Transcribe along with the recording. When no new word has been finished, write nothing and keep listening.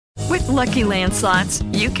Lucky Land Slots,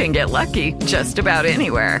 you can get lucky just about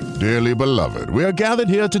anywhere. Dearly beloved, we are gathered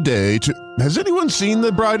here today to... Has anyone seen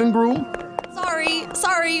the bride and groom?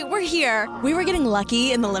 Sorry, we're here. We were getting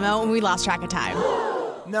lucky in the limo and we lost track of time.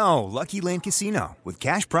 No, Lucky Land Casino, with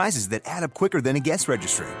cash prizes that add up quicker than a guest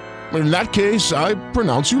registry. In that case, I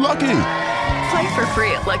pronounce you lucky. Play for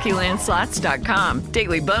free at LuckyLandSlots.com.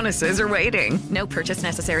 Daily bonuses are waiting. No purchase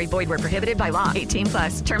necessary. Void where prohibited by law.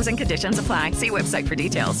 18+. Terms and conditions apply. See website for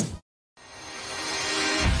details.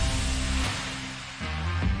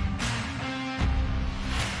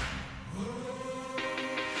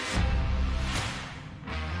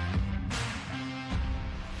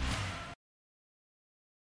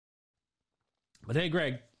 But hey,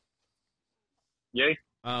 Greg. Yay.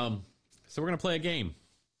 So we're going to play a game.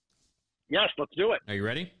 Yes, let's do it. Are you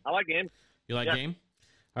ready? I like games. You like game?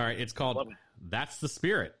 All right, it's called That's the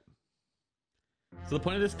Spirit. So the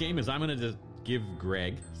point of this game is I'm going to just give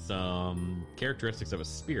Greg some characteristics of a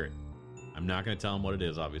spirit. I'm not going to tell him what it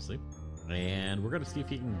is, obviously. And we're going to see if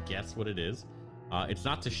he can guess what it is. It's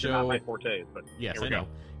not to show... Not my forte, but yes, I know.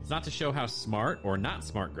 It's not to show how smart or not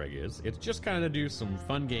smart Greg is. It's just kind of to do some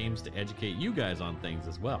fun games to educate you guys on things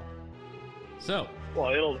as well. So...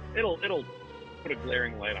 Well, it'll put a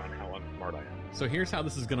glaring light on how unsmart I am. So here's how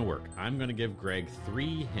this is going to work. I'm going to give Greg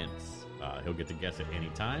 3 hints. He'll get to guess at any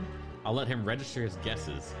time. I'll let him register his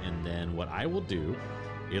guesses, and then what I will do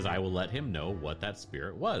is I will let him know what that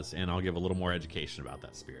spirit was, and I'll give a little more education about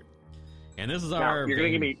that spirit. And this is our... You're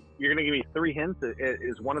going to give me 3 hints.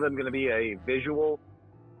 Is one of them going to be a visual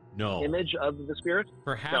image of the spirit?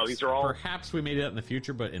 Perhaps. No, these are all... Perhaps we may do that in the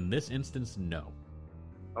future, but in this instance, no.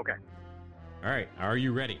 Okay. All right. Are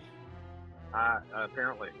you ready?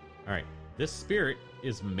 Apparently. All right. This spirit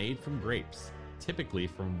is made from grapes, typically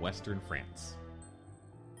from Western France.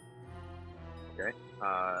 Okay.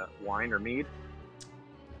 Wine or mead?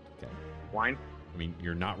 Okay. Wine? I mean,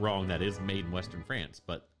 you're not wrong. That is made in Western France,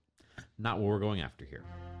 but not what we're going after here.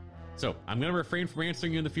 So I'm going to refrain from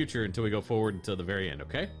answering you in the future until we go forward until the very end,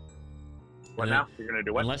 okay? What now? You're going to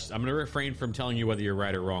do what? I'm going to refrain from telling you whether you're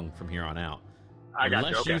right or wrong from here on out. I got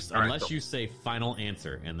you. Okay. Unless you say final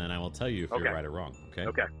answer, and then I will tell you if you're right or wrong, okay?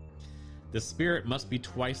 Okay. The spirit must be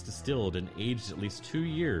twice distilled and aged at least 2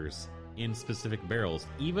 years in specific barrels,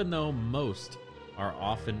 even though most are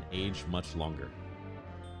often aged much longer.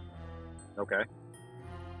 Okay.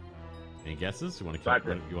 Any guesses? You want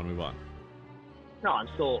to move on? No,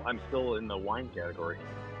 I'm still in the wine category.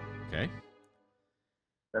 Okay.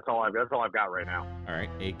 That's all I've got right now. All right.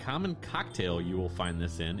 A common cocktail you will find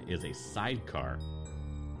this in is a sidecar,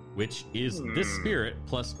 which is this spirit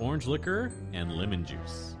plus orange liquor and lemon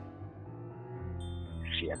juice.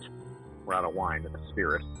 Shit. We're out of wine. It's a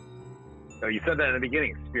spirit. Oh, you said that in the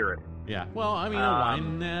beginning, spirit. Yeah. Well, I mean,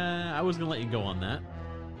 wine. I was gonna let you go on that.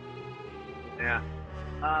 Yeah.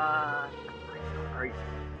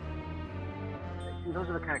 Those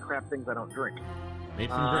are the kind of crap things I don't drink. Made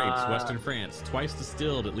from grapes, Western France, twice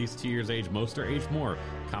distilled, at least 2 years age. Most are aged more.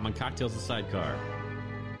 Common cocktails, a sidecar.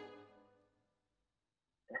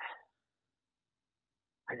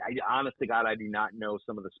 I honest to God, I do not know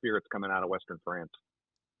some of the spirits coming out of Western France.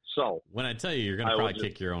 So when I tell you, you're going to probably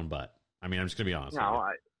kick your own butt. I mean, I'm just going to be honest. No,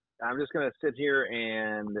 I'm just going to sit here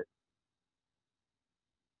and... What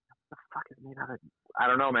the fuck is made out of... I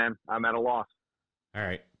don't know, man. I'm at a loss. All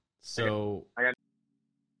right. So... I got...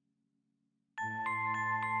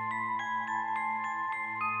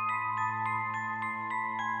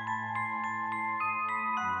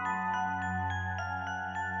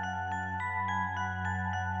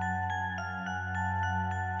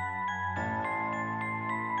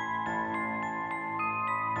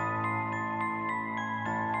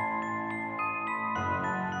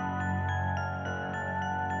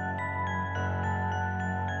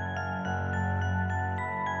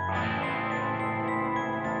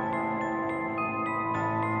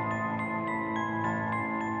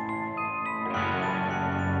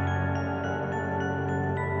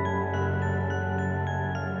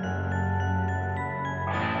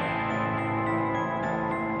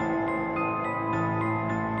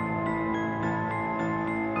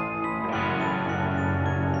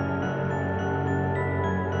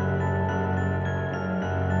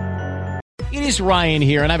 It is Ryan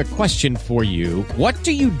here, and I have a question for you. What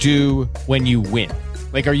do you do when you win?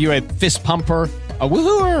 Like, are you a fist pumper? A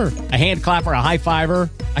woohooer, a hand clapper, a high fiver.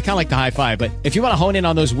 I kind of like the high five, but if you want to hone in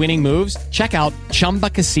on those winning moves, check out Chumba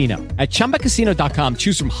Casino. At ChumbaCasino.com,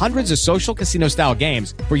 choose from hundreds of social casino style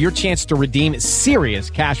games for your chance to redeem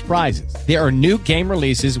serious cash prizes. There are new game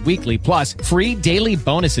releases weekly, plus free daily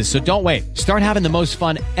bonuses. So don't wait. Start having the most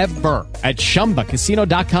fun ever at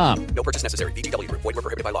ChumbaCasino.com. No purchase necessary. VGW Group. Void where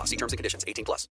prohibited by law. See terms and conditions. 18+.